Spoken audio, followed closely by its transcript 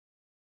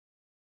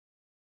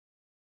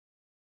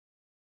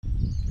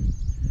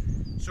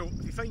So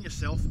if you find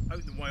yourself out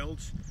in the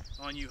wilds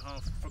and you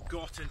have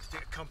forgotten to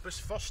take a compass,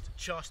 first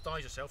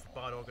chastise yourself for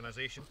bad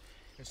organisation,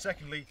 and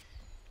secondly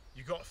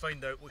you've got to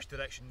find out which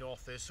direction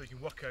north is so you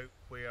can work out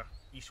where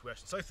east,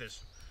 west and south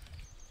is.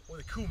 One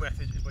of the cool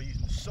methods is by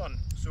using the sun.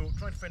 So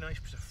try and find a nice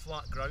piece of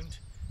flat ground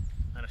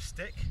and a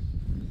stick.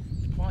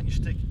 Plant your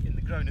stick in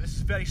the ground, and this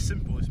is very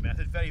simple, this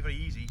method, very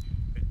easy.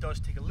 It does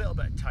take a little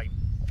bit of time.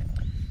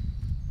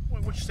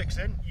 Once your stick's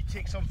in, you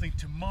take something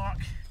to mark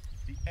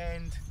the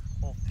end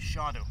of the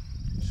shadow.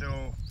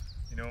 So,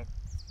 you know,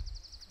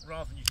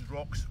 rather than using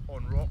rocks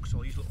on rocks,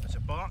 I'll use little bits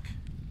of bark.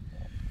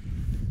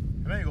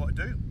 And then you've got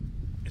to do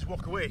is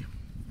walk away,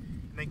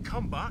 and then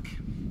come back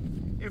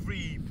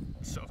every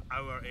sort of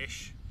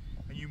hour-ish,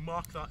 and you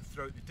mark that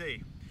throughout the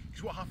day.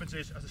 Because what happens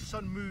is, as the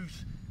sun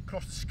moves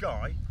across the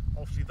sky,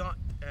 obviously that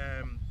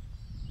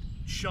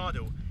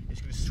shadow is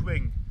going to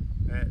swing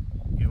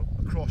you know,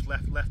 across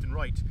left and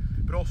right,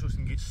 but also it's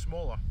going to get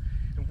smaller.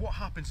 And what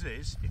happens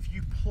is, if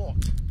you plot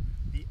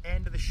the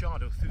end of the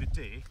shadow through the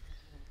day,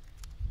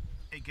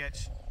 it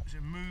gets, as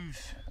it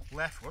moves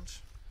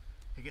leftwards,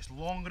 it gets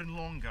longer and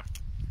longer,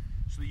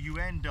 so that you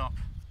end up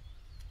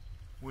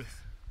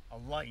with a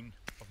line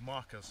of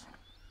markers.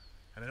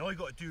 And then all you've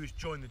got to do is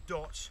join the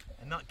dots,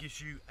 and that gives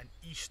you an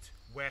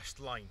east-west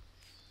line.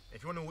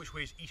 If you want to know which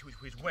way is east,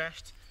 which way is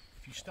west,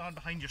 if you stand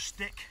behind your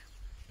stick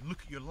and look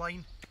at your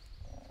line,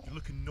 you're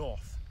looking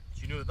north.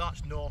 So you know that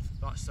that's north,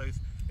 that's south,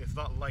 if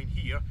that line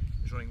here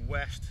is running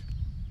west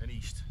and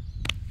east.